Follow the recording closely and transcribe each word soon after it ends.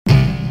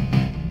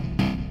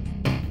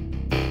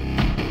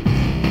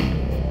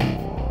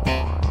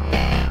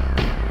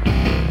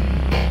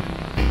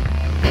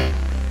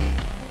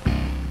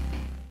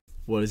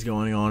What is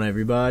going on,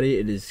 everybody?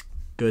 It is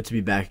good to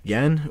be back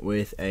again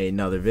with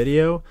another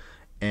video,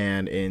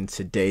 and in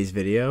today's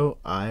video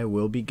I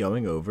will be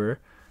going over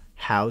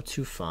how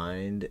to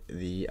find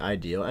the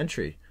ideal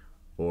entry,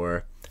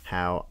 or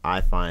how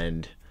I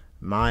find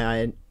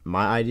my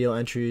ideal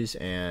entries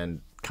and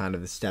kind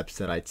of the steps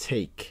that I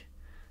take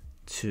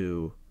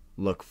to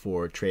look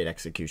for trade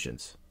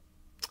executions.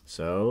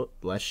 So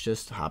let's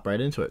just hop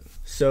right into it.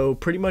 So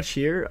pretty much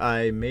here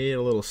I made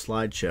a little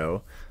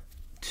slideshow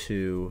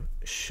to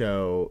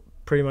show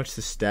pretty much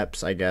the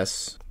steps, I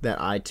guess, that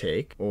I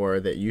take or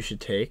that you should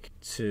take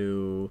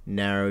to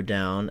narrow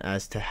down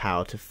as to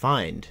how to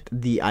find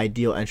the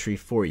ideal entry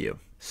for you.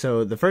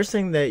 So the first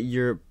thing that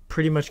you're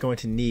pretty much going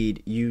to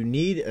need, you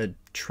need a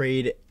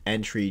trade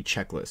entry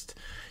checklist.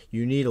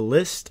 You need a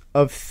list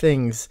of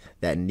things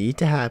that need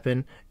to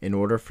happen in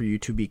order for you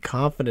to be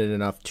confident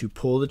enough to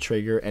pull the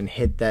trigger and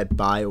hit that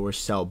buy or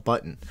sell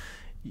button.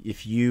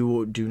 If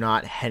you do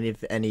not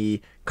have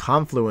any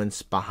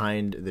confluence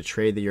behind the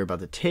trade that you're about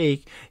to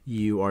take,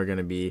 you are going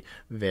to be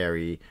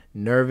very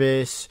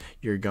nervous.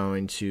 You're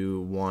going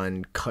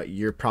to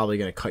you're probably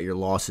going to cut your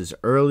losses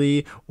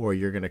early, or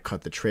you're going to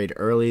cut the trade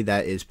early.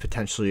 That is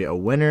potentially a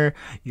winner.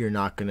 You're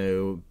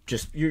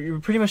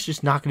pretty much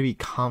just not going to be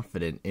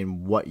confident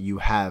in what you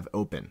have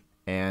open.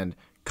 And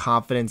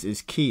confidence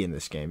is key in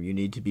this game. You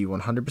need to be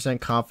 100%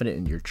 confident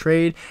in your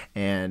trade,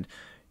 and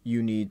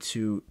you need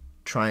to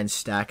try and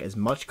stack as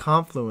much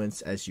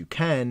confluence as you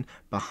can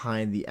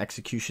behind the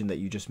execution that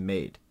you just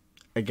made.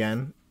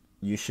 Again,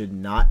 you should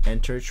not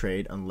enter a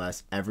trade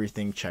unless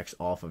everything checks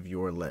off of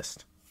your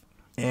list.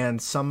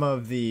 And some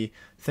of the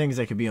things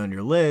that could be on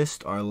your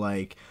list are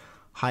like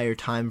higher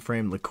time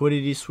frame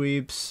liquidity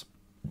sweeps,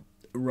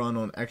 run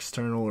on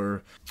external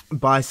or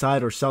buy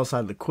side or sell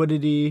side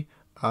liquidity,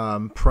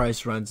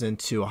 price runs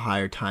into a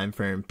higher time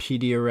frame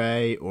PD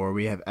array, or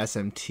we have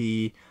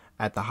SMT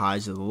at the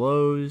highs or the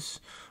lows.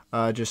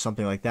 Just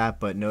something like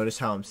that. But notice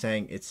how I'm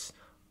saying it's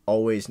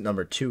always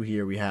number 2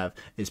 here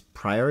is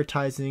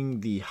prioritizing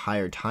the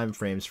higher time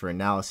frames for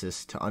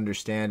analysis to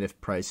understand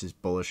if price is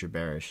bullish or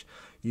bearish.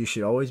 You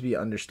should always be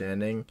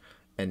understanding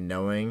and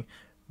knowing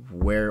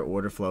where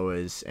order flow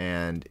is,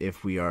 and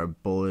if we are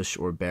bullish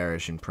or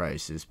bearish in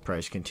price. Is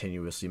price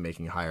continuously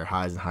making higher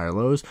highs and higher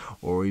lows,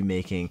 or are we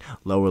making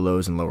lower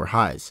lows and lower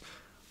highs?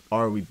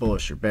 Are we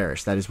bullish or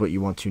bearish? That is what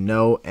you want to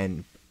know,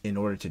 and in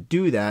order to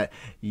do that,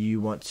 you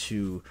want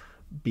to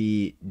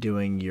be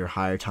doing your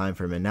higher time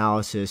frame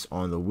analysis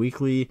on the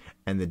weekly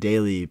and the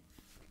daily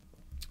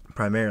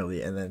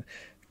primarily, and then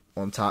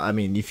on top, I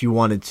mean, if you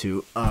wanted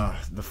to,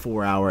 the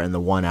 4 hour and the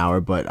 1 hour,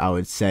 but I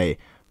would say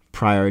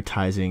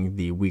prioritizing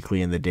the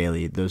weekly and the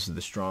daily, those are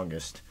the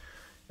strongest,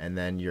 and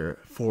then your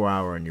 4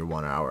 hour and your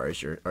 1 hour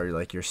are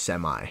like your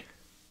semi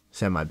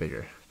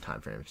bigger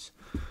time frames.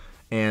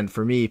 And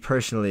for me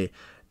personally,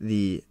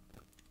 the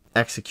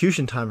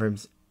execution time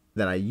frames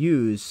that I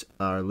use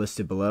are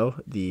listed below: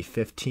 the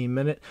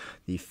 15-minute,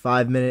 the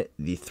 5-minute,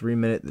 the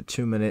 3-minute, the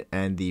 2-minute,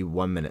 and the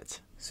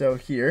 1-minute. So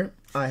here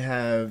I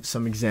have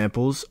some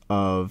examples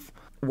of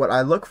what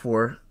I look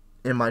for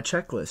in my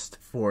checklist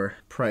for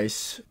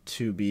price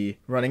to be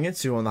running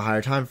into on the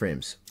higher time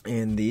frames.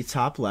 In the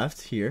top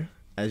left here,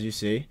 as you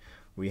see,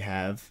 we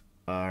have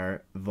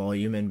our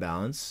volume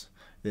imbalance.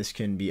 This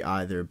can be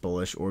either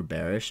bullish or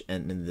bearish,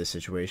 and in this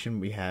situation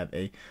we have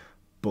a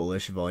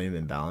bullish volume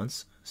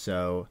imbalance.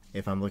 So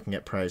if I'm looking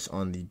at price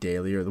on the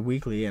daily or the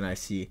weekly and I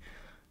see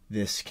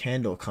this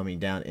candle coming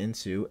down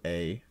into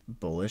a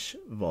bullish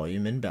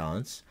volume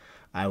imbalance,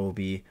 I will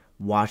be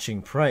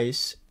watching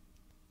price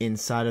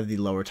inside of the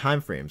lower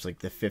time frames, like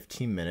the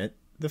 15-minute,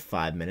 the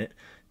 5-minute,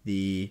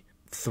 the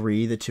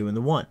 3, the 2, and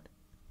the 1.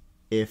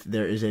 If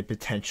there is a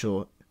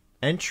potential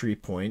entry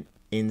point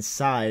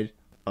inside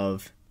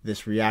of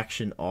this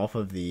reaction off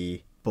of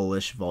the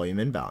bullish volume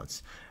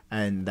imbalance.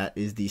 And that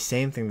is the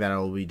same thing that I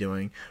will be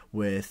doing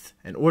with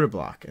an order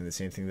block, and the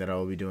same thing that I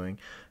will be doing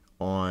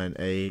on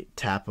a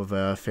tap of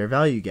a fair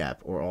value gap,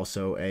 or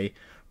also a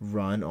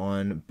run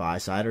on buy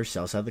side or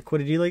sell side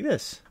liquidity like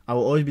this. I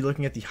will always be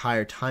looking at the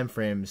higher time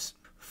frames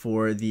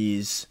for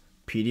these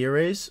PD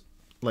arrays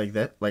like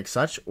that, like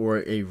such,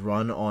 or a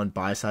run on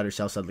buy side or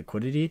sell side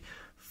liquidity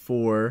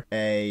for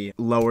a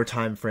lower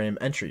time frame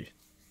entry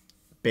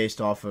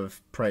based off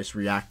of price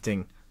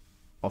reacting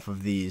off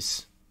of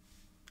these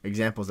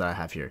examples that I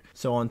have here.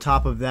 So on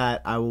top of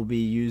that, I will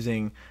be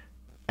using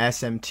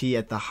SMT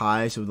at the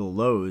highs or the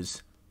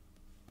lows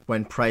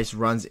when price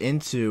runs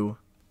into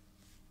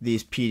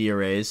these PD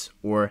arrays,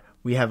 or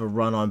we have a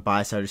run on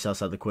buy side or sell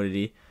side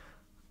liquidity.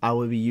 I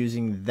will be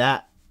using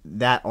that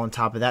on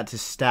top of that to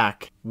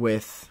stack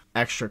with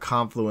extra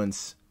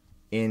confluence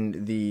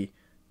in the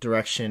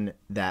direction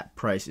that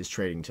price is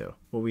trading to.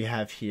 What we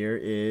have here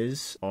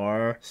is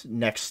our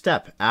next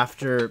step.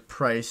 After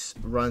price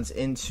runs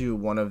into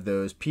one of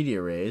those PD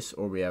arrays,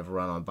 or we have a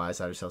run on buy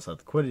side or sell side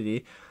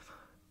liquidity,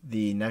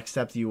 the next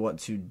step that you want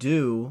to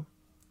do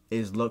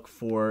is look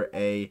for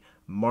a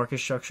market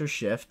structure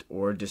shift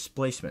or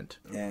displacement.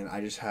 And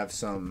I just have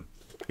some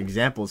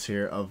examples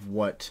here of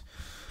what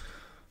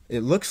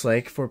it looks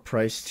like for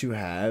price to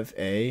have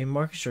a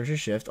market structure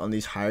shift on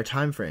these higher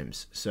time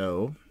frames.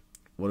 So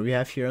what do we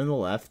have here on the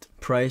left?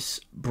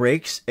 Price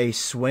breaks a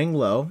swing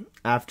low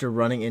after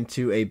running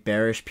into a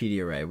bearish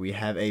PD array. We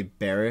have a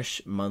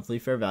bearish monthly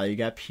fair value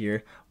gap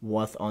here,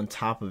 with on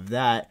top of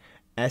that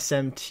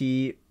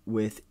SMT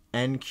with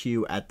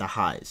NQ at the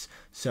highs.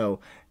 So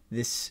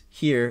this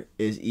here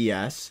is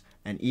ES,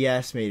 and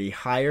ES made a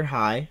higher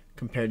high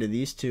compared to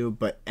these two,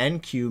 but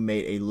NQ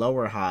made a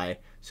lower high.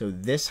 So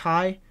this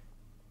high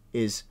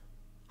is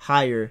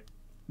higher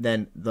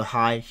than the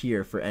high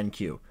here for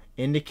NQ,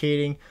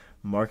 indicating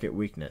market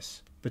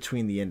weakness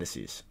between the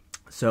indices.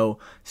 So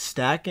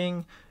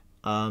stacking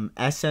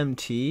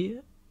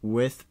SMT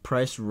with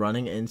price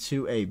running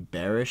into a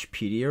bearish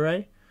PD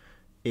array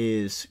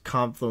is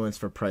confluence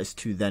for price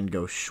to then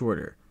go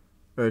shorter,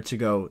 or to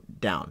go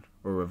down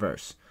or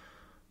reverse,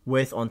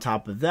 with on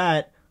top of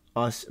that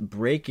us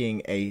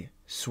breaking a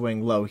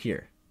swing low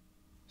here.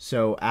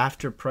 So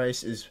after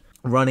price is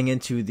running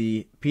into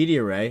the PD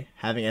array,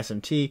 having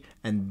SMT,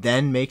 and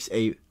then makes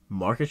a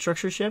market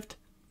structure shift,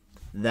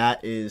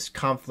 that is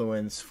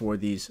confluence for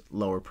these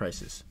lower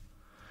prices.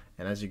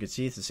 And as you can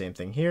see, it's the same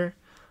thing here.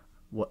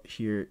 What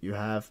here you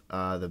have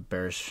the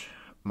bearish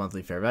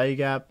monthly fair value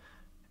gap,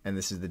 and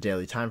this is the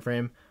daily time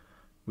frame.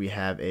 We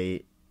have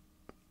a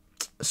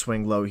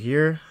swing low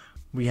here.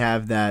 We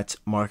have that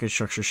market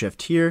structure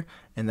shift here,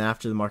 and then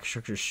after the market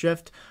structure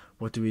shift,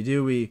 what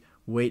do? We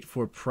wait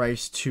for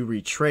price to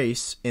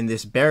retrace. In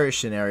this bearish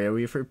scenario,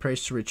 we wait for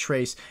price to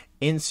retrace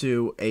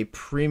into a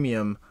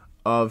premium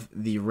of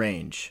the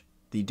range,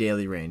 the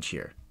daily range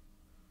here,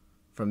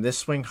 from this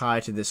swing high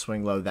to this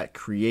swing low that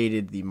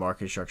created the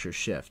market structure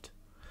shift.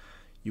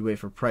 You wait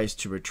for price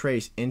to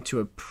retrace into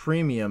a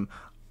premium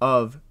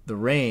of the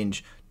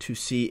range to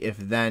see if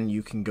then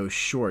you can go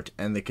short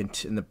and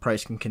the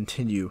price can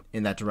continue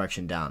in that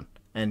direction down.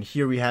 And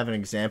here we have an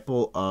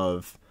example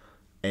of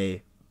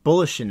a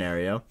bullish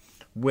scenario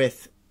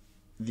with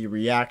the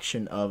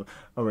reaction of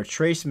a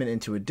retracement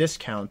into a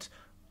discount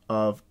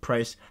of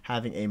price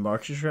having a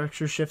market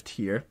structure shift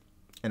here,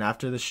 and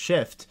after the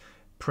shift,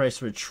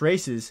 price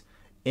retraces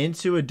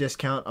into a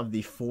discount of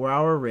the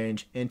 4-hour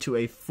range into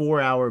a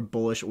 4-hour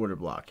bullish order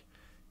block.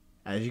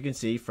 As you can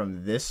see,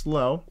 from this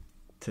low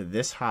to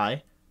this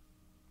high,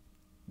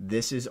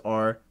 this is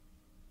our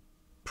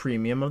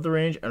premium of the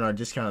range and our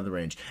discount of the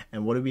range.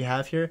 And what do we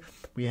have here?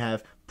 We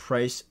have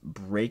price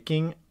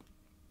breaking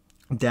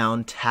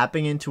down,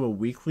 tapping into a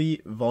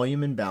weekly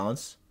volume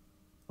imbalance,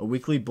 a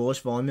weekly bullish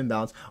volume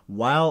imbalance,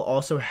 while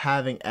also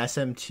having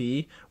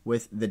SMT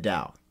with the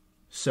Dow.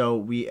 So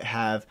we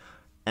have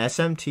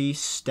SMT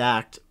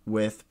stacked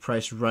with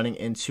price running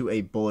into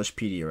a bullish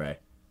PD array,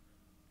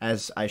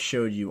 as I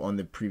showed you on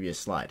the previous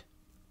slide.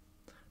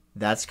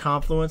 That's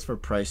confluence for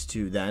price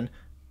to then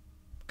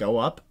go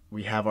up.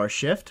 We have our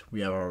shift,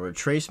 we have our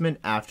retracement.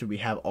 After we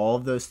have all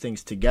of those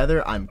things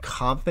together, I'm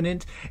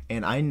confident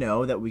and I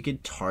know that we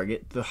could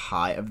target the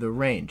high of the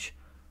range.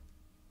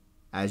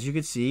 As you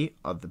can see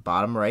at the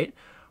bottom right,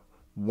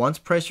 once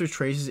price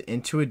retraces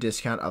into a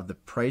discount of the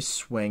price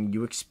swing,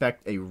 you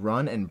expect a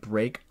run and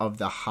break of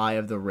the high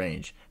of the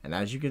range. And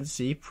as you can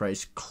see,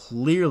 price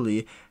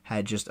clearly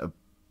had just a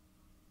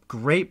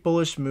great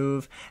bullish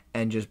move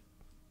and just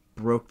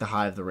broke the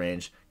high of the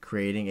range,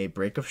 creating a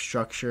break of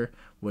structure,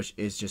 which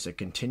is just a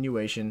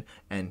continuation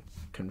and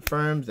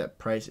confirms that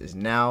price is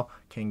now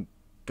can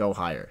go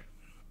higher.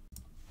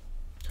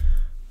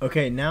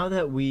 Okay, now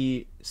that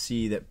we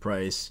see that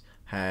price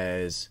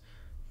has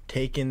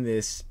taken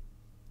this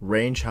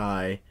range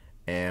high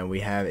and we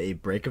have a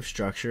break of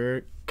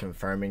structure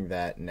confirming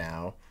that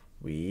now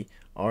we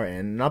are in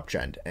an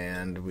uptrend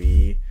and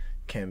we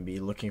can be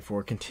looking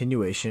for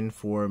continuation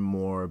for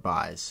more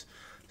buys.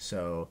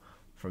 So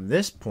from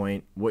this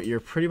point, what you're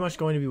pretty much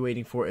going to be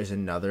waiting for is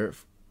another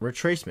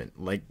retracement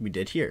like we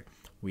did here.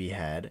 We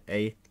had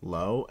a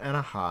low and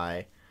a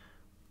high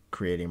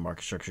creating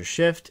market structure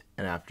shift,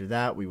 and after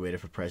that we waited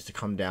for price to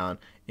come down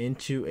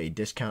into a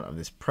discount of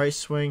this price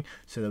swing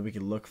so that we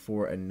could look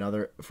for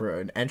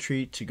an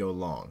entry to go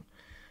long.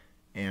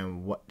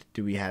 And what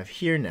do we have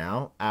here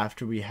now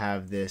after we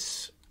have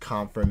this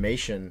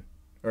confirmation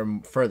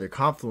or further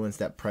confluence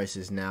that price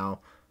is now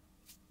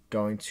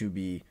going to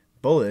be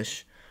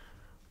bullish?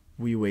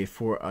 We wait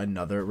for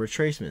another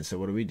retracement. So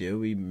what do?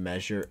 We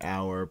measure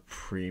our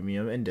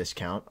premium and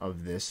discount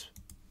of this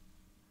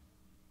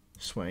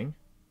swing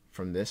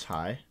from this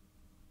high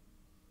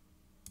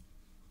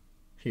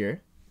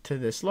here to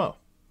this low.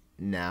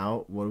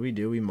 Now what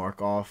do? We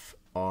mark off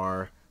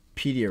our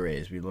PD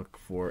arrays. We look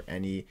for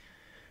any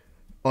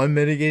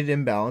unmitigated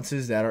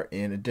imbalances that are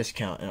in a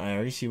discount, and I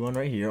already see one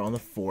right here on the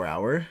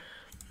 4-hour.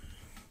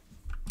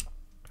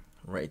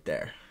 Right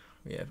there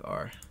we have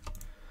our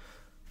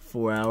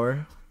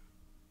 4-hour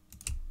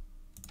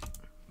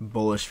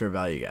bullish fair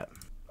value gap.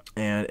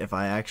 And if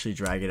I actually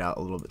drag it out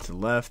a little bit to the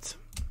left,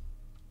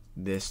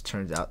 this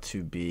turns out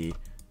to be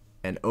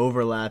an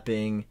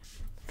overlapping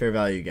fair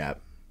value gap,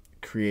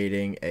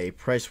 creating a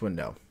price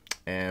window.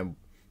 And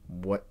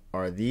what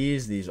are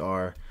these? These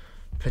are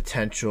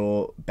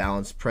potential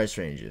balanced price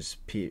ranges.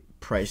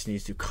 Price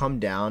needs to come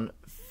down,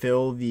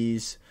 fill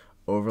these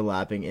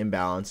overlapping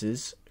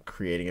imbalances,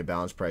 creating a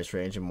balanced price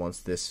range, and once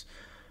this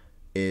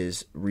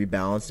is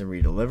rebalanced and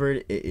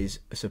redelivered, it is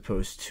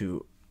supposed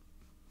to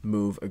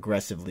move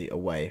aggressively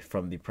away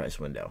from the price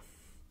window.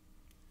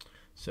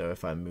 So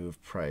if I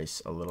move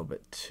price a little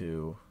bit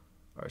to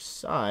our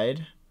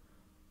side,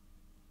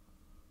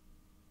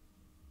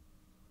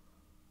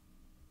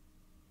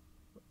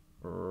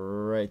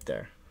 right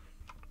there,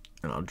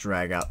 and I'll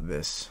drag out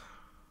this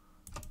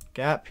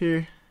gap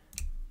here,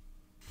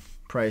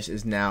 price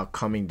is now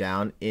coming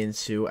down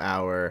into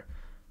our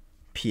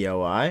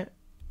POI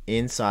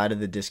inside of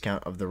the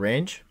discount of the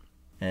range,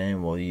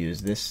 and we'll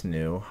use this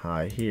new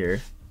high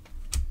here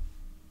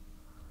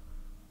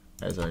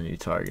as our new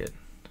target.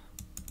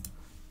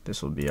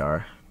 This will be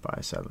our buy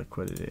side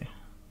liquidity.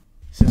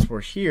 Since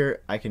we're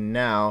here, I can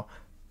now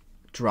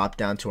drop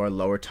down to our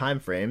lower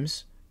time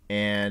frames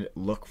and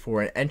look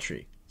for an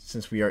entry.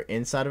 Since we are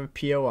inside of a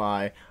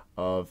POI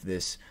of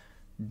this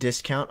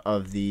discount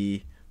of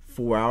the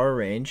 4-hour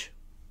range,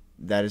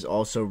 that is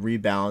also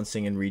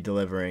rebalancing and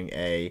redelivering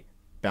a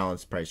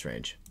balanced price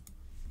range.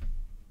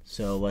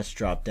 So let's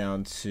drop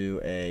down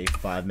to a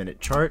 5-minute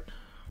chart.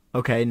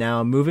 Okay,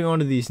 now moving on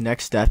to these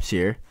next steps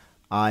here,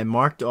 I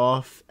marked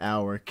off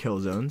our kill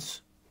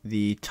zones,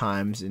 the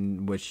times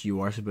in which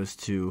you are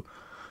supposed to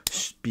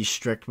be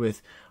strict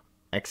with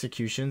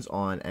executions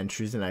on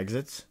entries and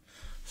exits.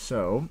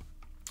 So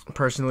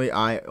personally,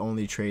 I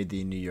only trade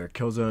the New York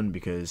kill zone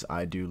because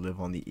I do live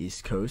on the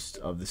East Coast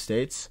of the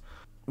States.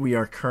 We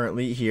are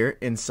currently here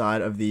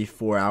inside of the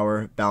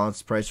 4-hour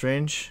balanced price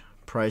range.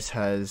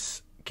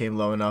 Price came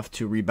low enough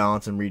to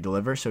rebalance and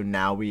redeliver, so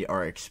now we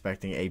are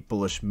expecting a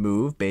bullish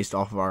move based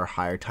off of our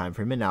higher time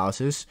frame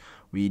analysis.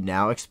 We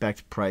now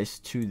expect price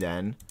to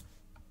then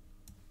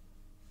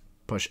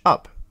push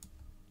up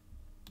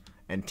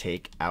and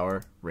take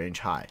our range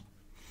high.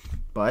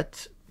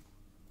 But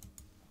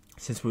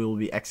since we will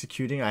be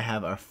executing, I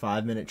have our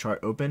 5-minute chart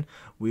open,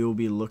 we will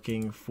be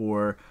looking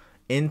for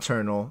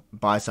internal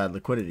buy side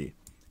liquidity.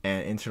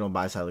 And internal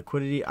buy side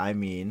liquidity, I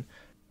mean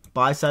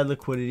buy side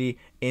liquidity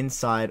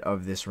inside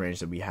of this range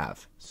that we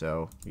have.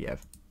 So we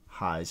have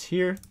highs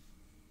here,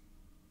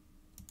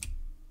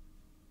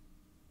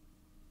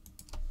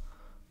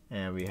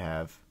 and we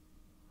have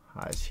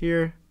highs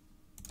here,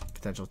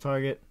 potential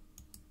target,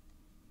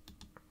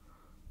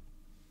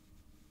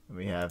 and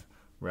we have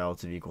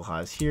relative equal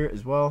highs here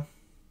as well,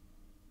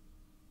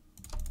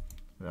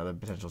 another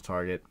potential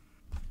target,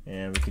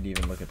 and we could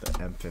even look at the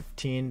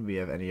M15. We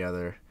have any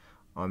other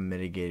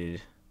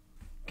unmitigated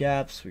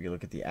gaps. We can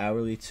look at the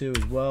hourly too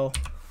as well.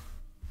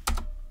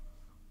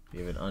 We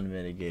have an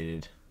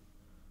unmitigated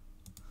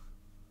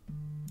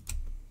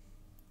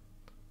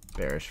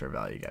bearish fair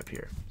value gap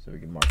here, so we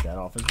can mark that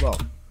off as well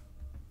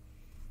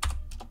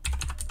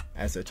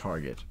as a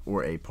target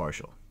or a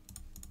partial.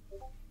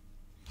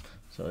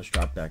 So let's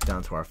drop back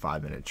down to our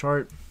 5-minute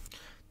chart.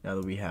 Now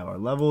that we have our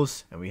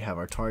levels and we have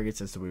our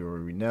targets as to where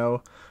we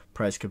know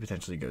price could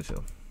potentially go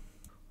to.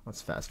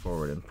 Let's fast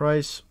forward in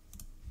price.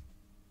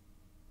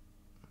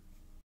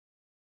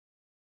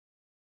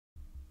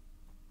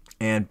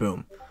 And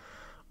boom.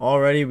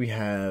 Already we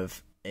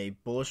have a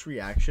bullish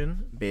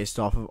reaction based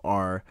off of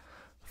our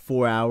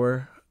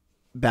 4-hour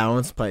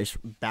balanced price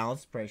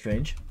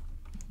range.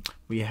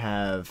 We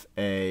have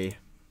a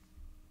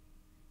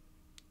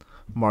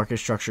market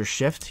structure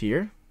shift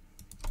here.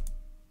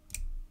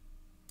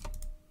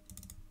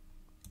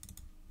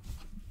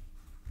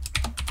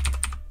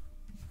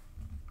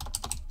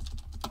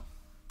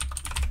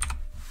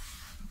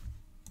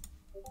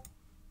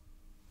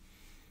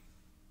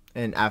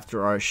 And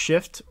after our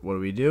shift,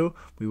 what do?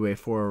 We wait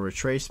for a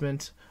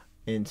retracement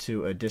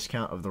into a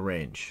discount of the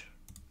range.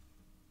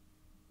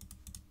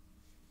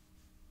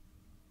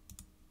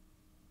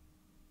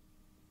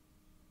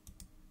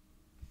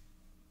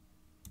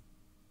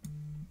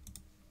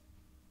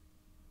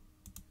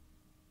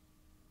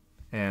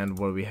 And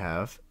what do we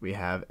have? We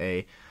have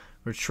a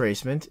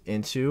retracement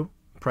into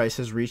price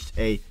has reached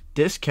a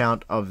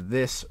discount of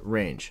this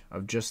range,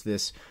 of just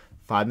this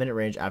 5-minute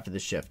range after the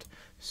shift.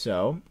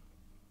 So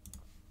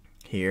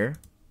here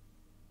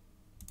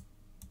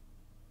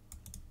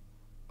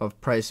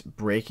of price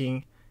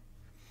breaking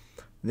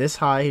this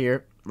high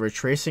here,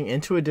 retracing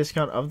into a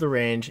discount of the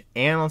range,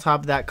 and on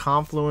top of that,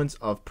 confluence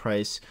of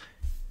price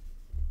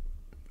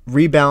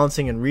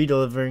rebalancing and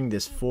redelivering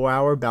this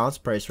 4-hour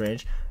balanced price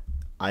range.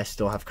 I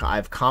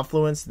have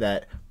confluence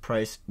that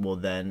price will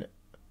then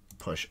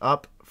push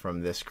up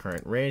from this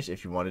current range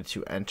if you wanted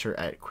to enter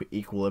at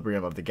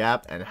equilibrium of the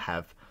gap and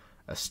have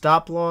a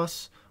stop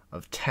loss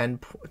of 10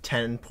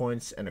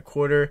 points and a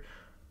quarter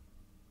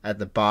at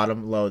the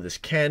bottom low of this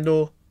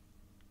candle,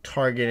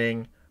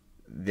 targeting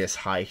this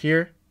high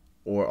here,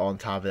 or on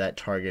top of that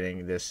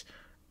targeting this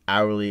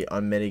hourly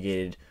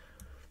unmitigated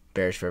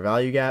bearish fair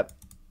value gap.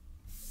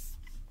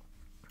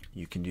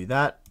 You can do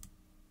that,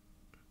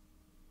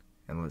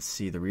 and let's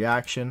see the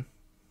reaction.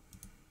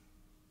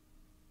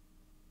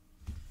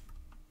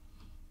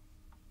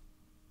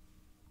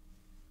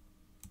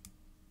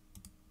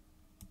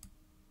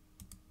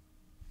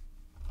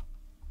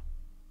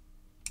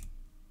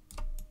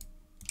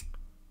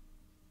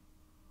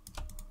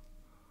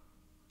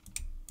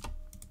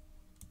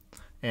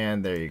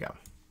 And there you go.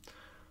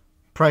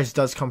 Price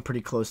does come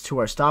pretty close to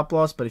our stop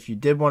loss, but if you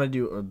did want to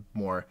do a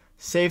more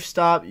safe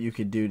stop, you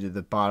could do to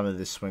the bottom of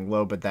this swing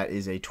low, but that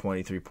is a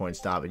 23-point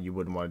stop, and you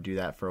wouldn't want to do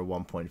that for a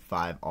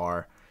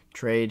 1.5R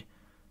trade.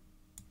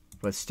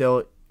 But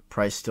still,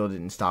 price still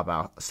didn't stop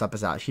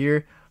us out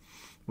here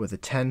with a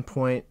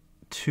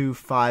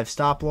 10.25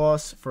 stop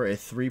loss for a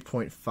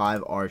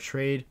 3.5R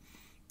trade.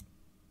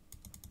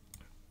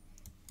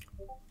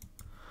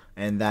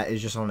 And that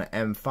is just on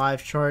an M5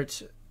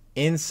 chart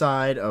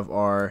inside of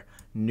our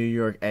New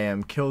York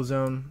AM kill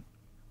zone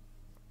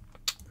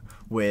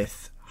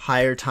with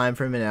higher time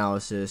frame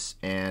analysis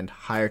and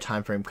higher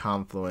time frame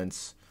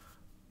confluence,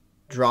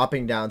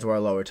 dropping down to our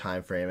lower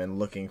time frame and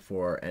looking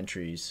for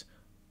entries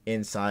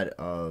inside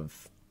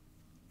of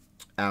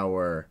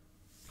our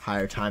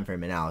higher time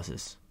frame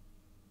analysis.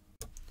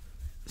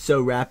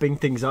 So wrapping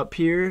things up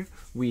here,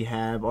 we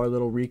have our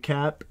little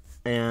recap,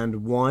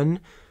 and one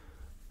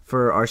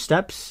for our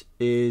steps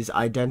is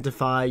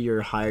identify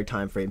your higher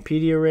time frame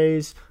PD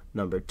arrays.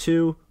 Number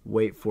 2,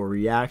 wait for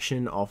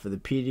reaction off of the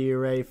PD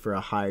array for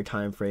a higher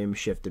time frame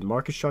shift in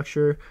market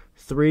structure.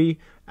 3,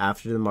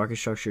 after the market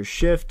structure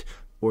shift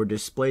or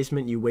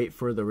displacement, you wait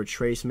for the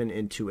retracement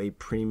into a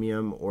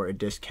premium or a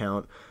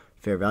discount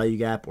fair value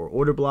gap or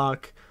order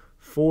block.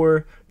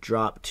 4,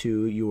 drop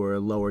to your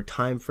lower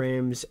time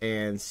frames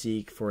and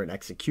seek for an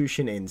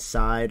execution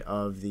inside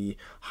of the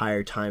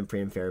higher time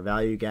frame fair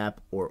value gap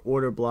or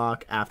order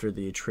block after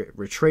the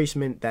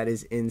retracement that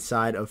is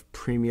inside of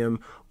premium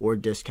or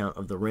discount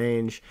of the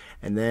range.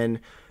 And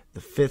then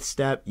the 5th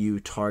step, you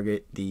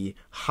target the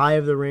high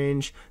of the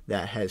range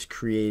that has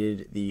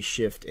created the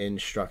shift in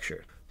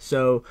structure.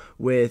 So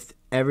with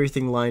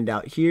everything lined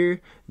out here,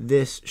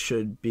 this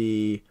should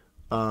be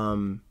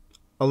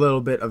a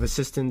little bit of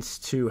assistance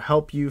to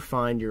help you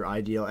find your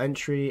ideal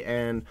entry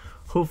and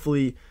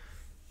hopefully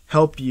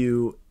help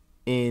you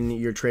in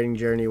your trading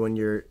journey when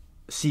you're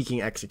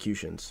seeking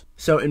executions.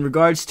 So in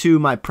regards to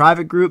my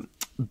private group,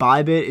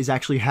 Bybit is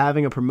actually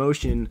having a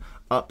promotion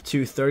up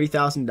to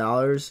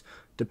 $30,000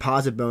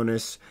 deposit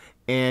bonus,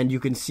 and you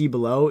can see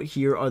below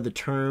here are the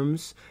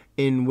terms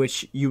in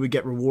which you would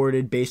get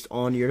rewarded based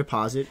on your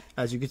deposit,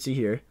 as you can see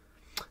here.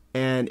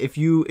 And if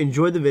you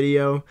enjoyed the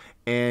video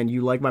and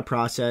you like my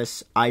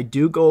process, I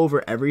do go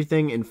over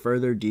everything in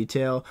further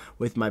detail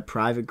with my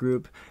private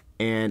group,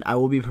 and I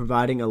will be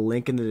providing a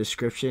link in the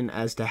description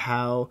as to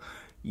how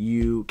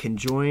you can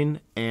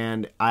join.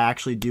 And I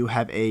actually do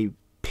have a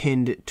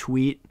pinned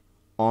tweet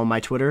on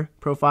my Twitter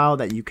profile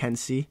that you can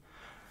see.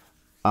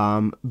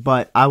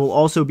 But I will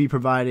also be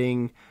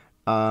providing,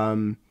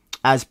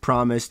 as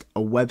promised, a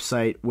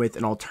website with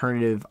an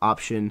alternative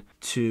option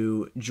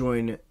to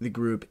join the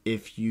group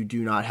if you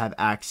do not have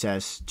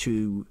access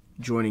to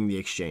joining the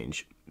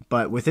exchange.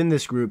 But within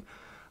this group,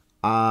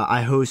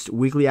 I host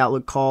weekly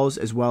outlook calls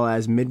as well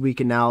as midweek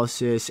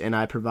analysis, and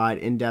I provide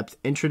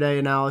in-depth intraday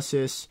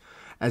analysis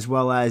as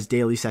well as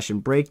daily session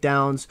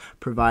breakdowns,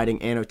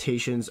 providing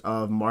annotations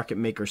of market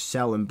maker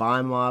sell and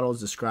buy models,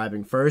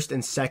 describing first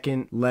and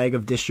second leg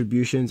of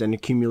distributions and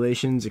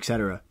accumulations,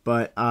 etc.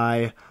 But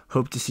I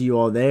hope to see you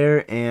all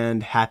there,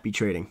 and happy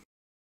trading.